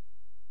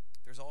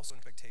 there's also an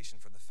expectation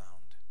for the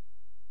found,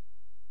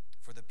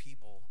 for the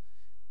people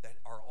that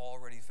are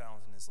already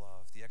found in his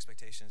love. The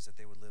expectation is that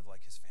they would live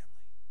like his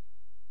family,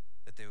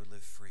 that they would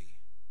live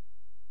free,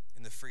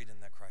 in the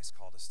freedom that Christ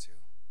called us to.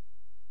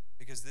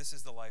 Because this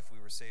is the life we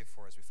were saved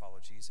for as we follow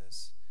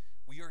Jesus.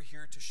 We are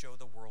here to show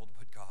the world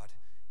what God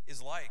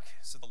is like,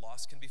 so the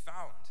lost can be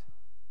found.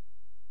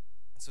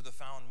 And so the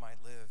found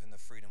might live in the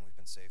freedom we've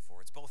been saved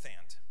for. It's both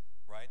and,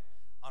 right?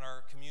 On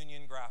our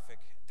communion graphic,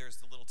 there's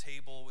the little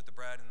table with the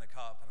bread and the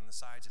cup, and on the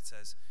sides it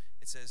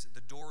says,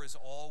 the door is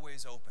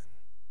always open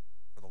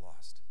for the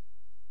lost.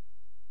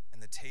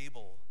 And the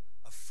table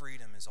of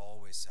freedom is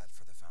always set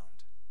for the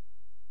found.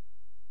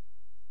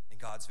 In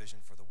God's vision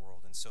for the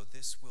world. And so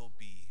this will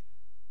be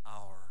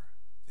our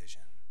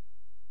vision.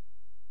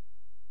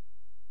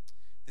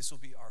 This will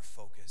be our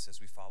focus as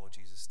we follow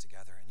Jesus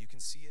together. And you can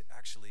see it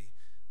actually,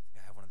 I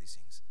think I have one of these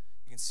things.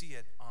 You can see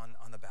it on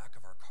the back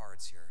of our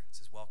cards here. It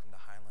says, welcome to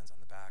Highlands.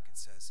 On the back it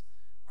says,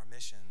 our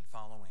mission,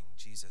 following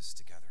Jesus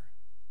together.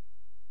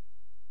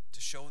 To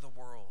show the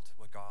world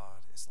what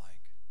God is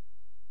like.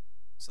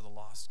 So the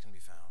lost can be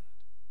found.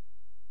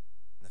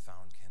 And the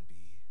found can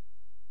be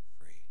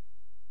free.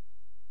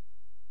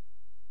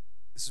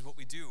 This is what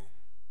we do.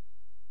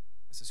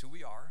 This is who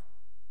we are.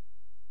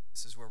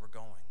 This is where we're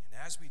going. And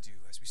as we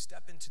do, as we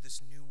step into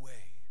this new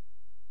way,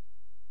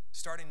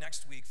 starting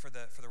next week for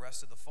the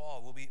rest of the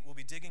fall, we'll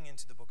be digging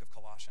into the book of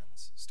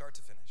Colossians, start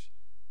to finish,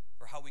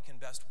 for how we can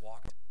best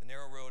walk the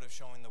narrow road of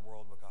showing the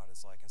world what God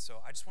is like. And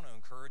so I just want to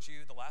encourage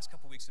you. The last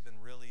couple weeks have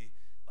been really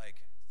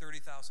like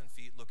 30,000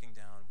 feet looking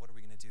down. What are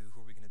we going to do?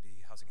 Who are we going to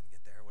be? How's it going to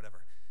get there?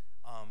 Whatever.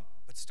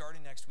 But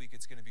starting next week,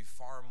 it's going to be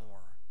far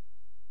more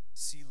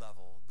sea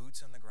level,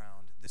 boots on the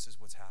ground. This is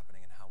what's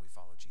happening and how we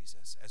follow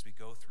Jesus as we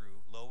go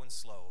through, low and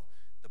slow,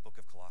 the book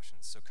of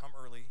Colossians. So come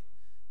early,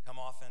 come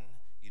often.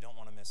 You don't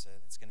want to miss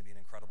it. It's going to be an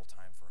incredible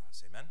time for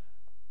us. Amen?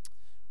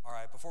 All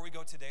right, before we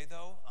go today,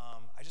 though,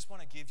 I just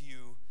want to give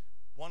you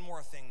one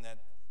more thing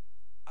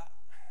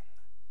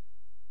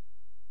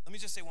let me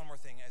just say one more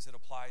thing as it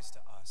applies to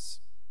us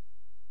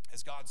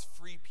as God's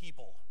free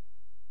people,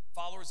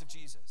 followers of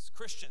Jesus,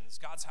 Christians,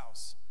 God's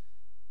house.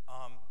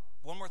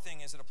 One more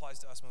thing as it applies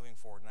to us moving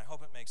forward, and I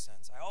hope it makes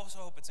sense. I also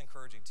hope it's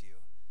encouraging to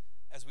you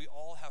as we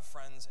all have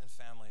friends and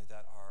family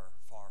that are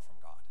far from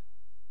God.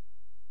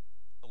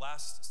 The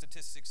last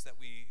statistics that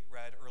we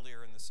read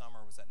earlier in the summer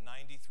was that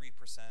 93%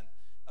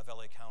 of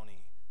LA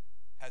County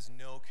has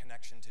no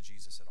connection to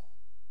Jesus at all.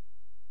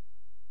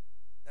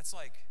 That's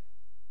like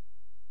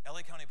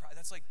LA County,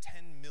 that's like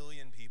 10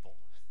 million people.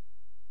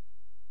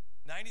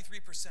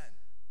 93%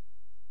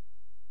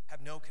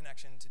 have no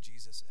connection to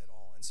Jesus at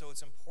all. And so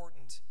it's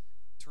important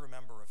to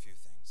remember a few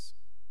things.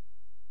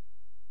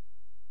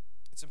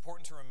 It's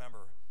important to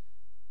remember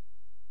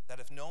that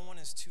if no one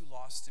is too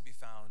lost to be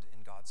found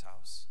in God's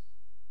house,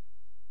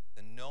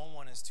 then no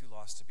one is too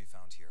lost to be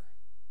found here.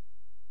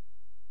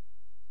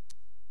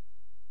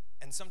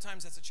 And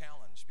sometimes that's a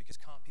challenge because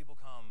people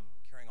come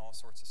carrying all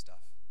sorts of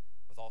stuff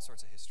with all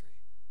sorts of history.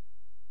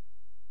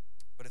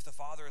 But if the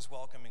Father is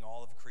welcoming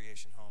all of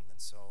creation home, then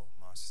so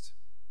must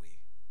we.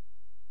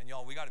 And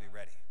y'all, we got to be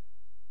ready.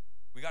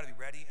 We got to be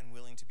ready and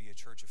willing to be a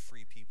church of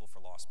free people for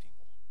lost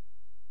people.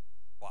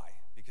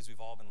 Why? Because we've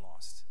all been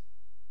lost.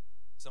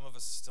 Some of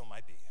us still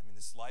might be. I mean,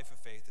 this life of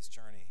faith, this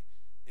journey,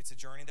 it's a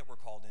journey that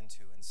we're called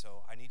into. And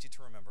so I need you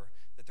to remember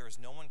that there is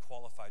no one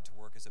qualified to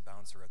work as a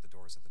bouncer at the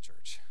doors of the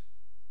church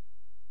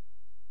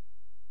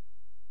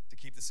to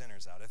keep the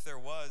sinners out. If there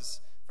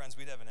was, friends,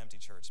 we'd have an empty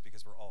church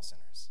because we're all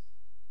sinners.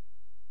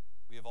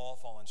 We have all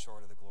fallen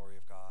short of the glory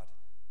of God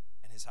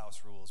and his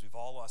house rules. We've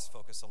all lost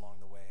focus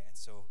along the way. And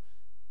so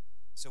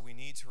we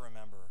need to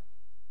remember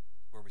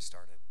where we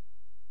started.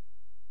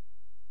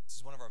 This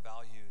is one of our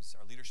values,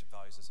 our leadership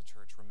values as a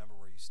church. Remember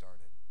where you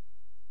started.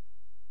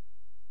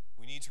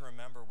 We need to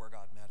remember where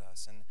God met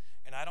us.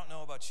 And I don't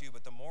know about you,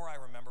 but the more I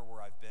remember where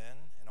I've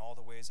been and all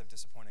the ways I've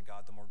disappointed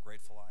God, the more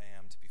grateful I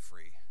am to be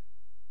free.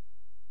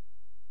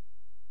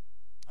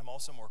 I'm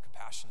also more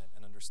compassionate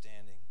and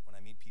understanding when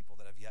I meet people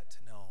that have yet to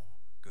know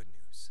good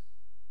news.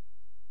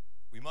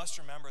 We must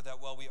remember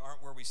that while we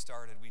aren't where we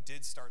started, we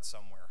did start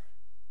somewhere,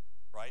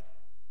 right?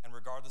 And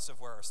regardless of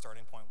where our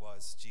starting point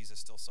was, Jesus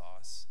still saw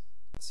us.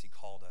 He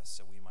called us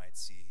so we might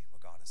see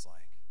what God is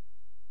like.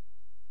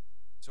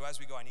 So as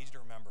we go, I need you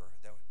to remember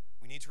that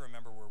we need to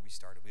remember where we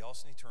started. We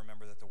also need to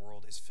remember that the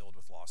world is filled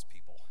with lost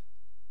people.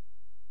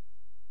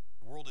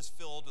 The world is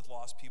filled with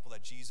lost people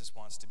that Jesus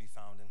wants to be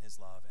found in his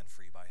love and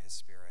free by his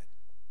Spirit.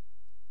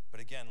 But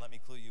again, let me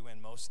clue you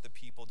in. Most of the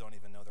people don't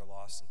even know they're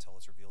lost until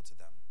it's revealed to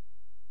them.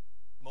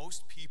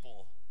 Most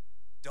people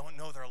don't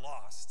know they're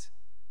lost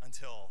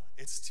until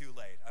it's too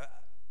late.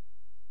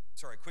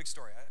 Quick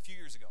story. A few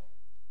years ago,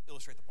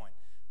 illustrate the point.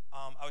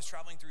 I was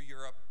traveling through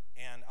Europe,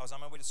 and I was on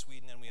my way to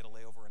Sweden, and we had a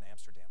layover in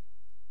Amsterdam.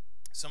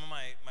 Some of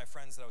my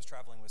friends that I was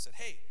traveling with said,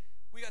 hey,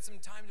 we got some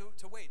time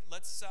to wait.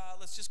 Let's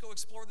just go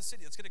explore the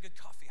city. Let's get a good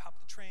coffee, hop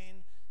the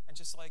train, and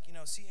just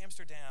see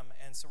Amsterdam.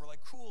 And so we're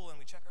like, cool, and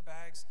we check our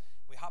bags.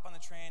 We hop on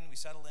the train, we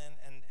settle in,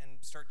 and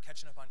start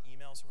catching up on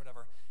emails or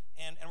whatever.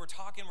 And we're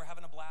talking, we're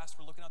having a blast.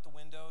 We're looking out the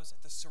windows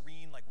at the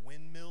serene,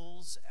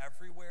 windmills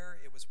everywhere.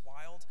 It was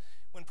wild.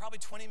 When probably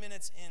 20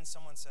 minutes in,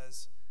 someone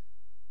says,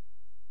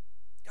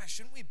 guys,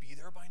 shouldn't we be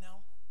there by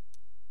now?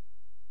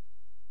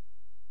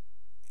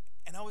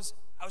 And I was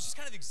just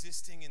kind of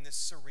existing in this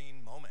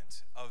serene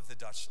moment of the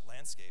Dutch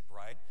landscape,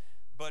 right?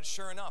 But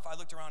sure enough, I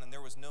looked around and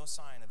there was no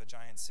sign of a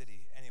giant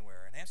city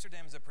anywhere. And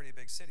Amsterdam is a pretty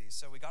big city.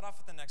 So we got off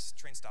at the next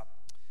train stop,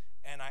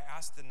 and I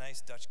asked the nice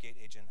Dutch gate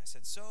agent, I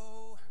said,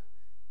 so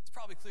it's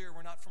probably clear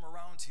we're not from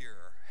around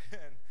here.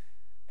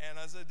 and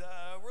I said,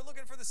 we're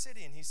looking for the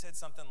city. And he said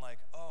something like,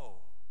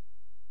 oh,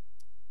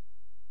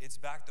 it's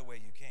back the way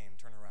you came.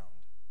 Turn around.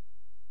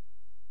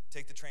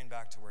 Take the train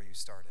back to where you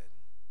started.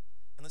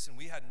 And listen,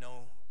 we had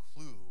no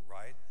clue,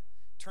 right?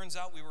 Turns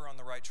out we were on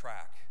the right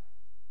track.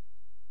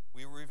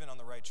 We were even on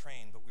the right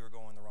train, but we were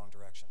going the wrong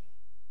direction.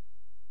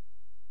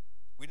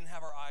 We didn't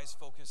have our eyes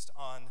focused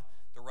on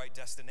the right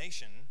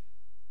destination,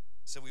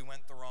 so we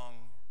went the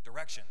wrong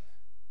direction.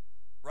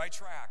 Right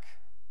track,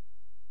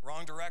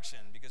 wrong direction,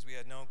 because we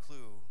had no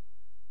clue,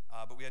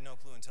 but we had no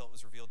clue until it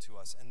was revealed to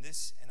us. And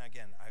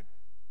again,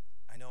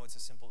 I know it's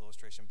a simple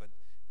illustration, but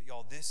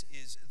y'all, this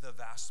is the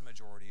vast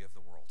majority of the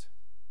world.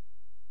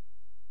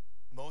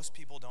 Most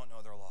people don't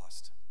know they're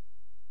lost.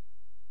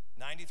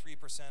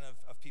 93%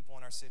 of people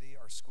in our city,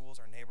 our schools,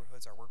 our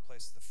neighborhoods, our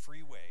workplaces, the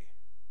freeway,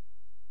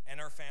 and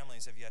our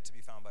families have yet to be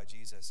found by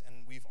Jesus.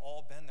 And we've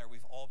all been there.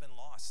 We've all been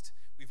lost.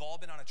 We've all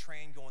been on a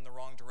train going the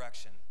wrong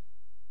direction.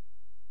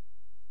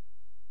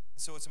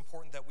 So it's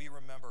important that we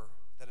remember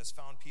that as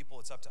found people,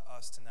 it's up to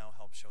us to now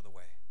help show the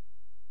way.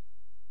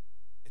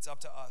 It's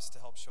up to us to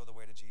help show the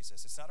way to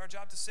Jesus. It's not our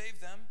job to save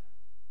them.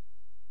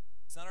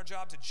 It's not our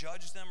job to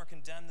judge them or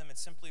condemn them.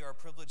 It's simply our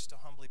privilege to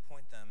humbly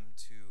point them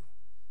to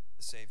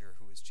the Savior,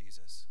 who is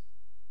Jesus.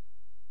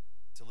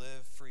 To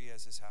live free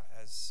as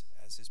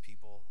his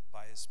people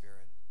by his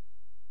Spirit,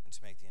 and to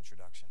make the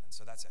introduction. And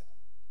so that's it.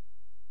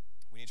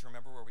 We need to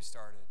remember where we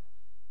started,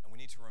 and we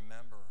need to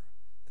remember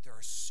that there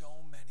are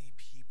so many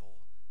people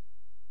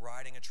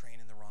riding a train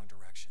in the wrong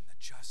direction that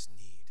just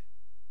need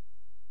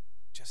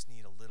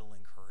a little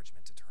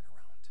encouragement to turn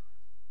around.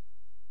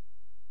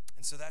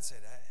 And so that's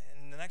it.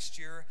 In the next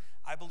year,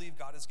 I believe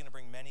God is going to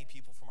bring many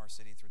people from our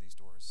city through these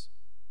doors.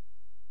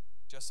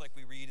 Just like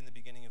we read in the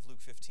beginning of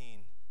Luke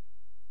 15,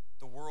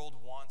 the world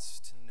wants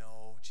to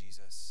know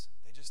Jesus.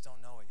 They just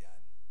don't know it yet.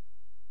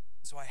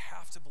 So I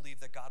have to believe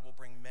that God will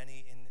bring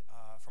many in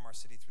from our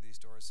city through these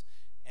doors.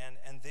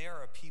 And they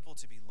are a people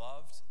to be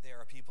loved. They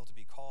are a people to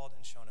be called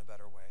and shown a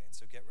better way. And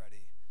so get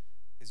ready.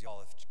 Because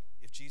y'all,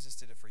 if Jesus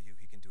did it for you,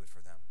 he can do it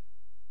for them.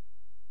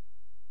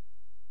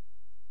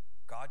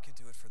 God could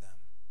do it for them.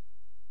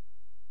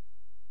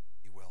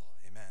 He will.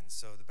 Amen.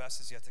 So the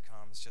best is yet to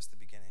come. It's just the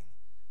beginning.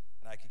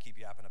 And I could keep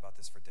yapping about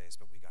this for days,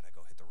 but we got to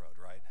go hit the road,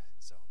 right?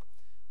 So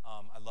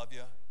I love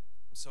you.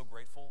 I'm so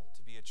grateful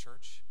to be a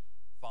church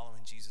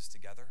following Jesus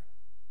together.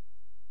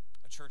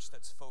 A church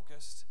that's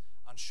focused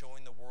on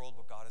showing the world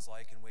what God is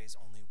like in ways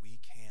only we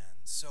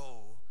can,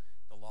 so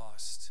the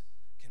lost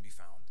can be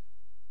found,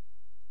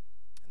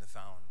 and the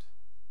found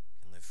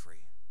can live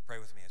free. Pray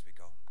with me as we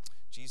go.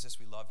 Jesus,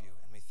 we love you,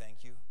 and we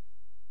thank you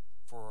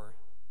for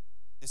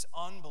this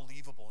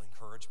unbelievable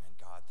encouragement,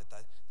 God,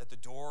 that the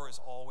door is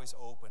always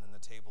open and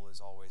the table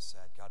is always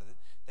set. God,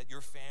 that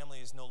your family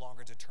is no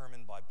longer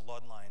determined by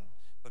bloodline,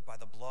 but by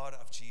the blood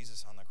of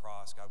Jesus on the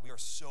cross. God, we are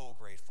so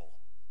grateful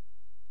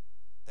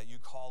that you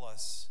call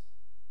us,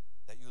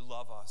 that you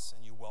love us,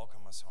 and you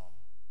welcome us home.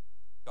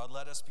 God,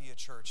 let us be a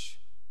church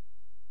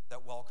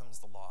that welcomes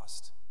the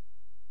lost.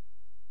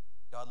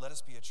 God, let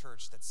us be a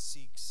church that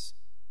seeks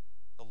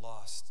the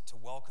lost to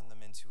welcome them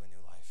into a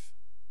new life.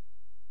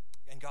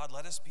 And God,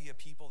 let us be a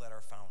people that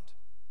are found,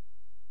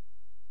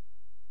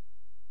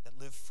 that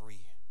live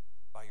free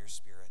by your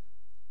Spirit.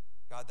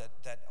 God,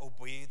 that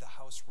obey the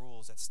house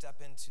rules, that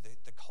step into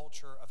the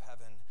culture of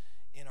heaven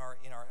in our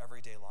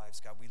everyday lives.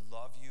 God, we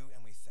love you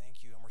and we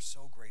thank you and we're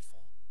so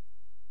grateful.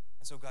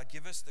 And so, God,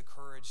 give us the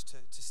courage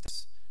to step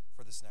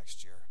for this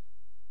next year,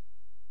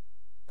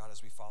 God,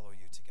 as we follow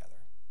you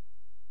together.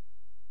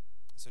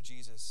 So,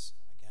 Jesus,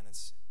 again,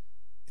 it's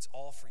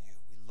all for you.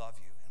 We love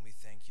you and we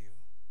thank you.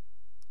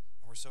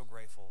 And we're so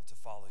grateful to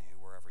follow you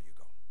wherever you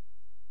go.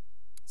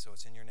 So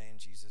it's in your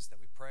name, Jesus, that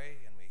we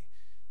pray and we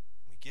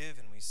give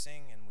and we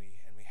sing and we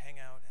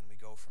hang out and we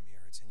go from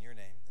here. It's in your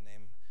name, the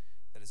name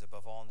that is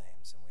above all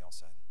names. And we all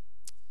said,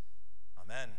 Amen.